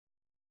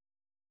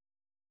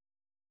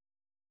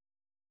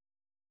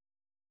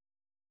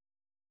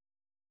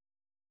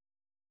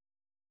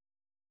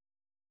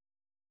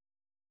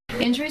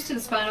Injuries to the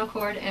spinal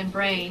cord and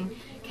brain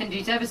can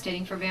be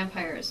devastating for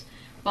vampires.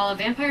 While a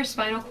vampire's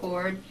spinal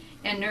cord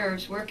and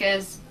nerves work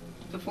as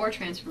before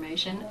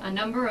transformation, a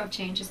number of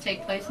changes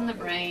take place in the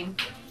brain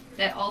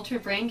that alter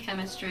brain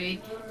chemistry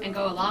and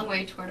go a long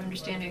way toward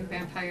understanding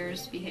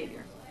vampires'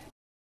 behavior.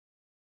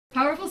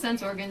 Powerful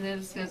sense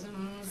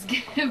organisms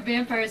give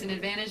vampires an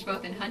advantage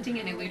both in hunting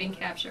and eluding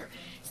capture,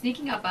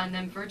 sneaking up on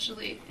them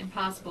virtually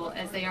impossible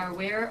as they are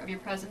aware of your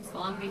presence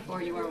long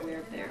before you are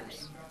aware of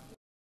theirs.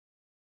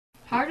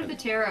 Part of the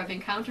terror of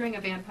encountering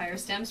a vampire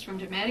stems from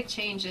dramatic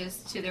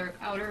changes to their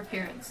outer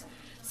appearance.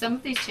 Some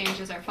of these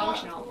changes are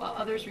functional, while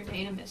others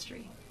remain a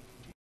mystery.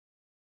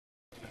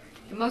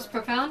 The most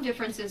profound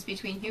differences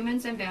between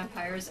humans and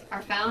vampires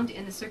are found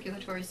in the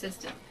circulatory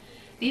system.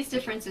 These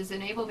differences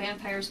enable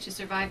vampires to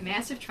survive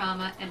massive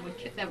trauma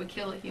that would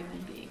kill a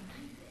human being.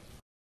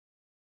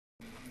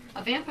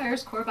 A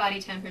vampire's core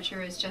body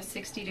temperature is just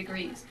 60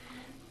 degrees.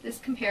 This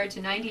compared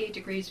to 98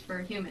 degrees for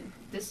a human.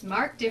 This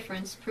marked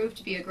difference proved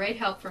to be a great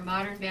help for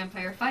modern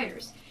vampire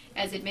fighters,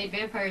 as it made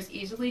vampires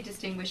easily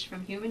distinguished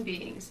from human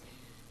beings,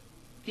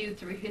 viewed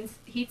through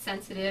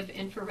heat-sensitive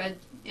infrared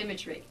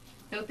imagery.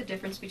 Note the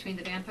difference between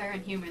the vampire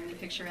and human in the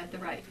picture at the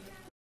right.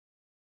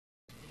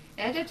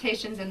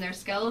 Adaptations in their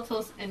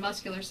skeletal and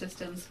muscular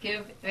systems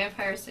give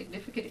vampires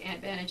significant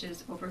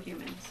advantages over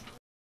humans.